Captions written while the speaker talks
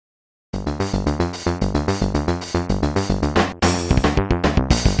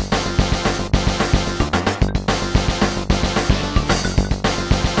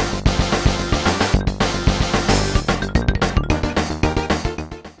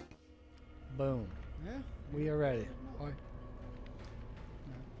Boom. Yeah. We are ready. Are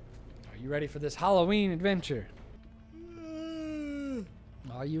you ready for this Halloween adventure?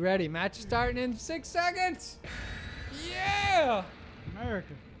 Are you ready? Match is starting in 6 seconds. Yeah!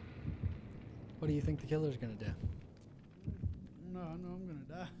 America. What do you think the killer's gonna do? No, I know I'm gonna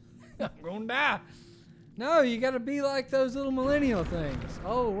die. I'm gonna die. No, you gotta be like those little millennial things.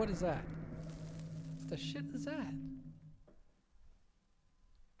 Oh, what is that? What the shit is that?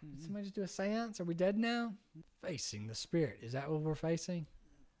 Did somebody just do a seance? Are we dead now? Facing the spirit. Is that what we're facing?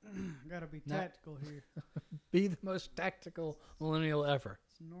 Gotta be tactical here. Be the most tactical millennial ever.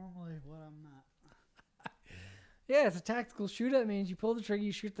 It's normally what I'm not. Yeah, it's a tactical shootout. It means you pull the trigger,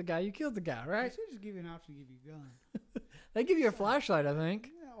 you shoot the guy, you kill the guy, They right? should just give you an option to give you a gun. They give you a flashlight, I think.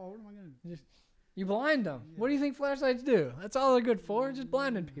 Yeah, what am I gonna do? You blind them. Yeah. What do you think flashlights do? That's all they're good for, just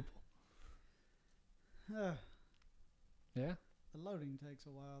blinding people. Yeah. The loading takes a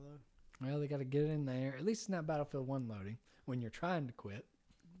while though. Well, they got to get it in there. At least it's not Battlefield 1 loading. When you're trying to quit,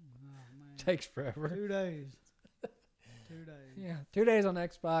 Oh man. takes forever. 2 days. 2 days. Yeah, 2 days on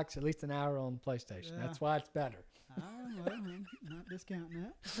Xbox, at least an hour on PlayStation. Yeah. That's why it's better. Well, I'm not discounting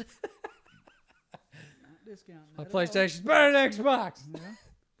that. Not discounting My that. at all. PlayStation's better than Xbox. Yeah.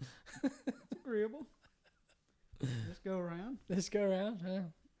 It's agreeable. Let's go around. This go around, huh?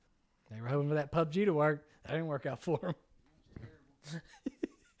 They were hoping for that PUBG to work. That didn't work out for them.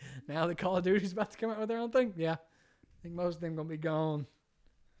 Now the Call of Duty's about to come out with their own thing. Yeah, I think most of them gonna be gone.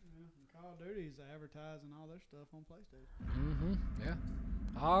 Yeah, and Call of Duty's advertising all their stuff on PlayStation. Mm-hmm. Yeah.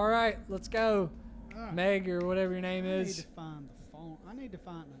 All right, let's go, All right. Meg or whatever your name I need is. to find the farm. I need to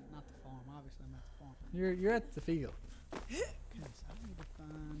find not the farm. Obviously, I'm at the farm. You're at the field. Goodness, I need to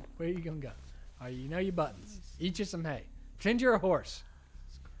find. Where you gonna go? All right, you know your buttons. Eat you some hay. Pretend you're a horse.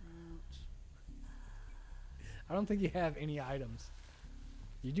 Crouch. I don't think you have any items.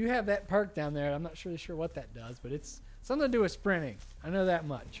 You do have that perk down there. I'm not really sure what that does, but it's something to do with sprinting. I know that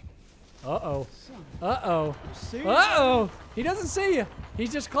much. Uh-oh. Son, Uh-oh. you serious? Uh-oh. He doesn't see you.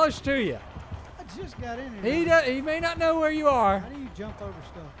 He's just close to you. I just got in here. He may not know where you are. How do you jump over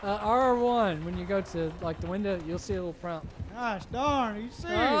stuff? R1, when you go to like the window, you'll see a little prompt. Gosh darn, are you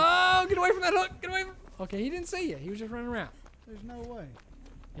serious? Oh, get away from that hook. Get away from... Okay, he didn't see you. He was just running around. There's no way.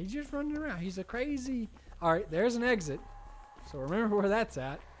 He's just running around. He's a crazy... All right, there's an exit. So remember where that's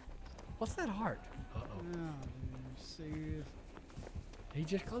at. What's that heart? Uh-oh. No, dude, are you serious? He's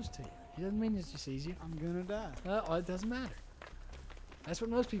just close to you. He doesn't mean he just sees you. I'm gonna die. Oh, it doesn't matter. That's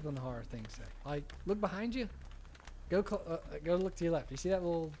what most people in the horror things say. Like, look behind you. Go look to your left. You see that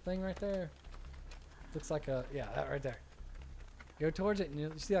little thing right there? Looks like a... Yeah, that right there. Go towards it, and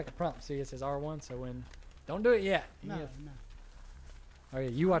you see like a prompt. See, it says R1, so when... Don't do it yet. No, no. Oh, yeah,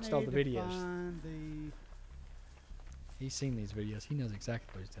 you watched all I the need to videos. Find the... He's seen these videos. He knows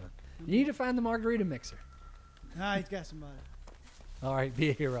exactly what he's doing. You need to find the margarita mixer. Ah, he's got somebody. All right, be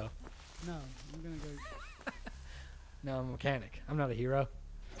a hero. No, I'm gonna go. No, I'm a mechanic. I'm not a hero.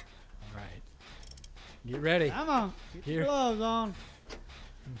 All right. Get ready. Come on, get Here. your gloves on.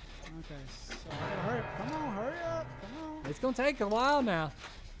 Okay, so I gotta hurry. Come on, hurry up. Come on. It's going to take a while now.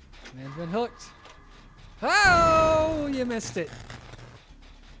 Man's been hooked. Oh, you missed it.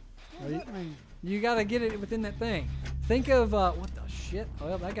 What does that mean? You got to get it within that thing. Think of, what the shit?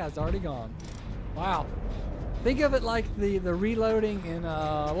 Oh, that guy's already gone. Wow. Think of it like the reloading in,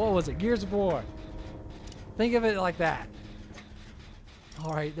 what was it? Gears of War. Think of it like that.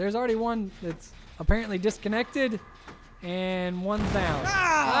 All right, there's already one that's apparently disconnected and one's down.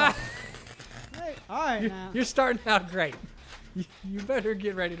 Ah! Hey, all right now. You're starting out great. You better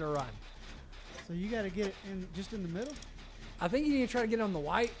get ready to run. So you got to get it in just in the middle. I think you need to try to get on the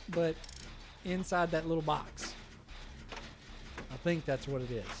white, but inside that little box. I think that's what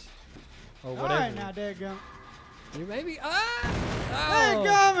it is. Or whatever. All right now, dadgum. You maybe.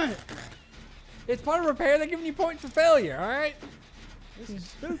 Dadgummit! It's part of repair. They're giving you points for failure. All right. This is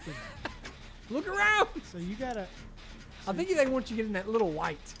stupid. Look around. So you gotta. I think they want you to get in that little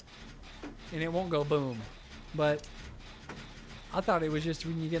white, and it won't go boom. But I thought it was just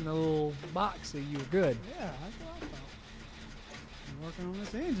when you get in the little box that you were good. Yeah, that's what I thought. Been working on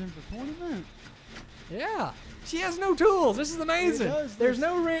this engine for 20 minutes. Yeah. She has no tools. This is amazing. does There's this.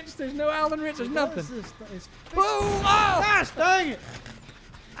 no wrench. There's no Allen wrench. There's nothing. It's fixed. Boom! Oh! Gosh dang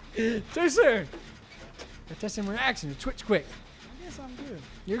it! Too soon. They're testing reaction to twitch quick. I guess I'm good.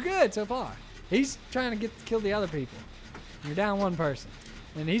 You're good so far. He's trying to kill the other people. You're down one person.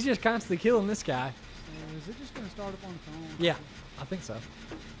 And he's just constantly killing this guy. So is it just gonna start up on its own? Yeah, I think so.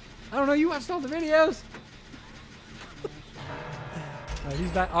 I don't know. You watched all the videos.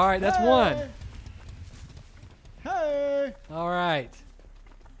 He's back. All right, that's one. Hey! All right.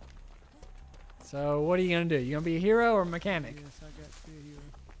 So what are you gonna do? You gonna be a hero or a mechanic? Yes, I got to be a hero.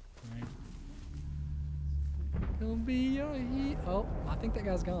 Right. Gonna be a Oh, I think that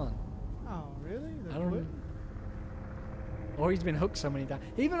guy's gone. Oh, really? I don't know. Or he's been hooked so many times.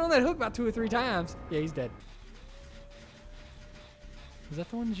 He's been on that hook about 2 or 3 times. Yeah, he's dead. Is that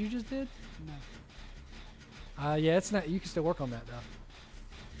the one that you just did? No. Yeah, it's not. You can still work on that though.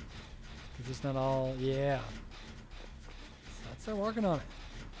 Cause it's not all. Yeah. So let's start working on it.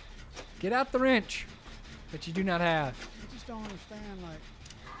 Get out the wrench that you do not have. I just don't understand, like.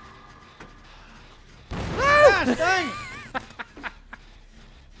 Ah! Gosh dang it! I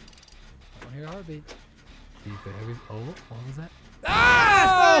don't hear a heartbeat. Oh, what was that?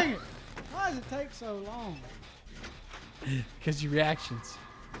 Gosh dang it! Why does it take so long? Because your reactions.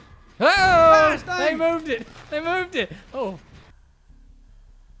 Oh! Gosh, They moved it. They moved it. Oh.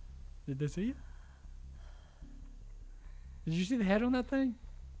 Did they see it? Did you see the head on that thing?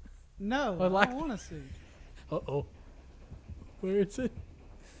 No, I like I don't want to see. Uh-oh. Where is it?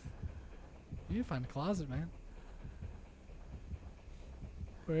 You need to find a closet, man.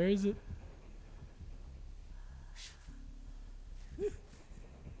 Where is it?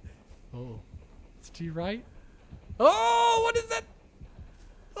 Oh. It's to your right. Oh, what is it?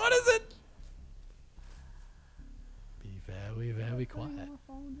 What is it? Be very, very quiet. What did my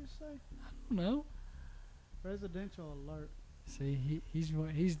phone just say? I don't know. Residential alert. See, he's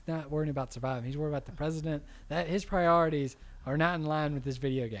not worrying about surviving. He's worried about the president. That his priorities are not in line with this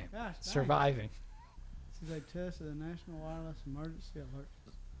video game. Gosh, dang. Surviving. This is a test of the National Wireless Emergency Alert.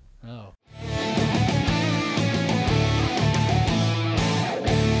 Oh.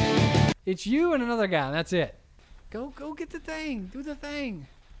 It's you and another guy, and that's it. Go get the thing. Do the thing.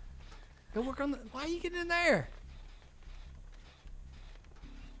 Go work on the... Why are you getting in there?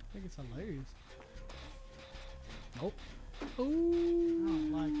 I think it's hilarious. Nope. I Ooh.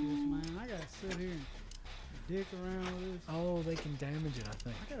 don't like this, man. I gotta sit here and dick around with this. Oh, they can damage it, I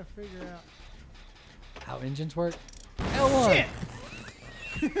think. I gotta figure out. How engines work? L1.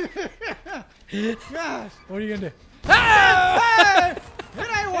 Shit! Gosh! What are you going to do? Hey! It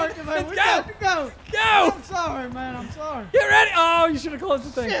ain't working, man. We Go! got to go. Go! I'm sorry, man. I'm sorry. Get ready! Oh, you should have closed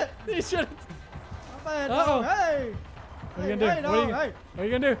the thing. Shit. You should have. My bad, Uh-oh. dog. Hey! What are you going to do? Dog. What Hey! are you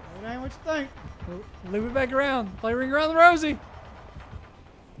going to do? It ain't what you think. Leave it back around. Play Ring Around the Rosie.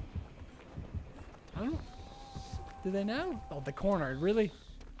 I don't know. Do they know? Oh, the corner. Really?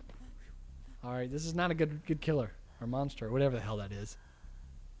 All right. This is not a good killer or monster or whatever the hell that is.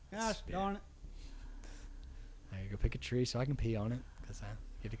 Gosh Spit. darn it. I gotta go pick a tree so I can pee on it because I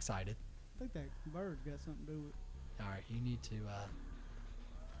get excited. I think that bird's got something to do with it. All right. You need to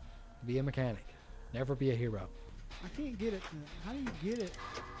be a mechanic. Never be a hero. I can't get it. How do you get it?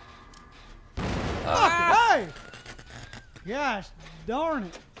 Ah! Hey! Gosh darn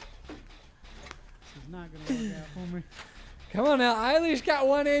it. This is not going to work out for me. Come on now. I at least got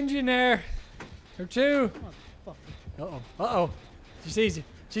one engine there. Or two. Motherfucker. Uh-oh. Uh-oh. She sees you.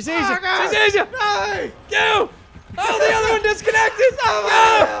 She sees Oh, you. God. She sees you. No! Go! Oh, the other one disconnected.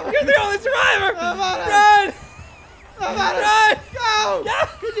 Go! You're the only survivor. Run! Run! Go! Go!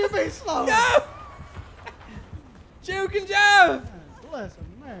 Could you be slow? Go! Juke and Jeff! Bless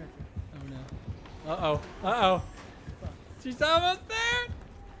America. Oh, no. Uh-oh. Uh-oh. She's almost there.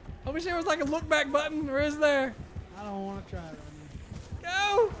 I wish there was like a look back button. Or is there? I don't want to try it right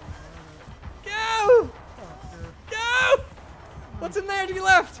Go! Go! now. Fuck her. Go! What's in there to your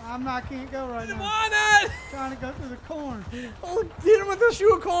left? I can't go right now. Why not? Trying to go through the corn. Oh, hit him with a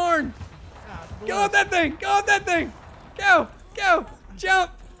shoe of corn. God Go bless. with that thing. Go with that thing. Go. Go.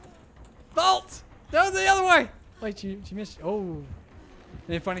 Jump. Vault. No, the other way. Wait, she missed. Oh. And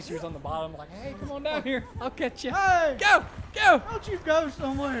then funny, she was on the bottom like, hey, come on down here. I'll catch you. Hey! Go. Go. Don't you go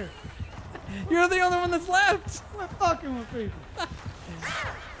somewhere. You're the only one that's left. Quit fucking with people.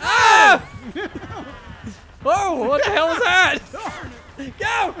 Ah! Whoa, what the hell was that?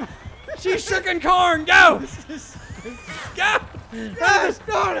 Go. She's shooking corn. Go. Go. Gosh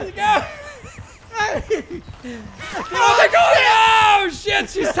darn it. Go. Hey! Get off the corn. Oh, shit.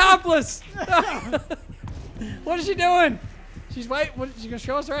 She's topless. What is she doing? She's wait. What? She gonna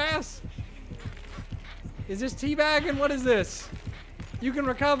show us her ass? Is this teabagging? What is this? You can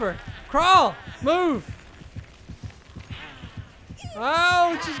recover. Crawl. Move.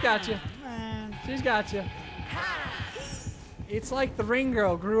 Oh, she's got you. Man. She's got you. It's like the ring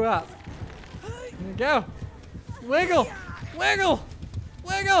girl grew up. There you go. Wiggle. Wiggle.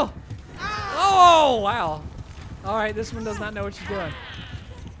 Wiggle. Oh, wow. All right, this one does not know what she's doing.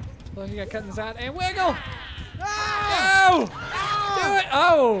 So you got cutting this out and wiggle. Go! Do it!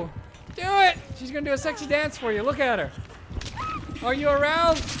 Oh! Do it! She's gonna do a sexy dance for you. Look at her. Are you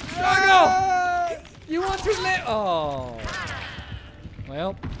aroused? Struggle! You want to live? Oh.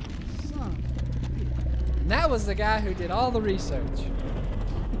 Well, Son, and that was the guy who did all the research.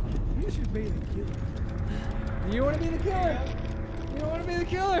 you should be the killer. You want to be the killer? You want to be the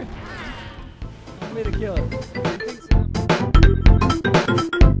killer? I want to be the killer.